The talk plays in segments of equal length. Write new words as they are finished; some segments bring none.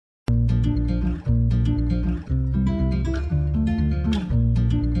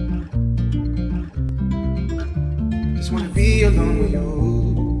be alone with you.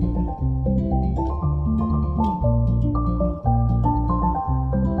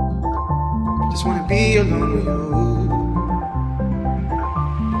 Just wanna be alone with you.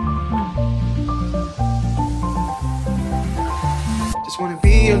 Just wanna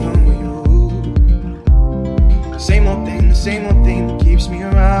be alone with you. The same old thing that keeps me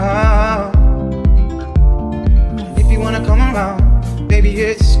around. And if you wanna come around, baby,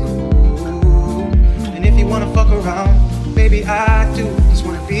 it's cool. And if you wanna fuck around, baby, I do. Just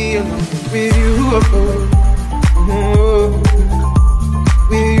wanna be alone with you. With you.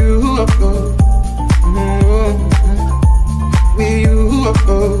 With you.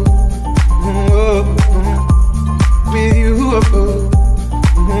 With you.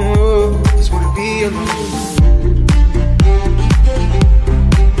 Just wanna be alone.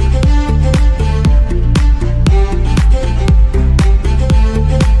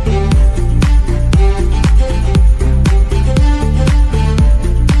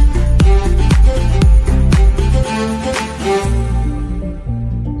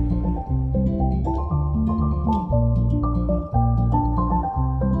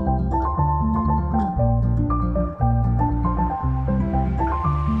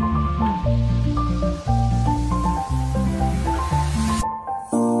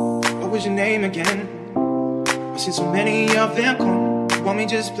 What was your name again? I've seen so many of them come. Want me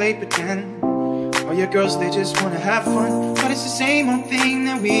just play pretend? All your girls, they just wanna have fun. But it's the same old thing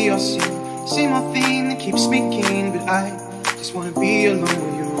that we all see. Same old thing that keeps me keen. But I just wanna be alone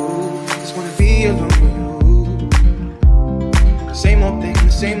with you. Just wanna be alone with you. Same old thing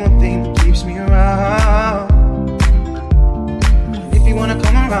that keeps me around. And if you wanna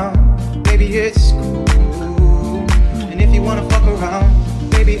come around, baby, it's cool. And if you wanna fuck around,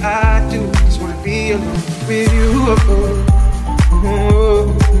 baby, I do. Just wanna be alone with you.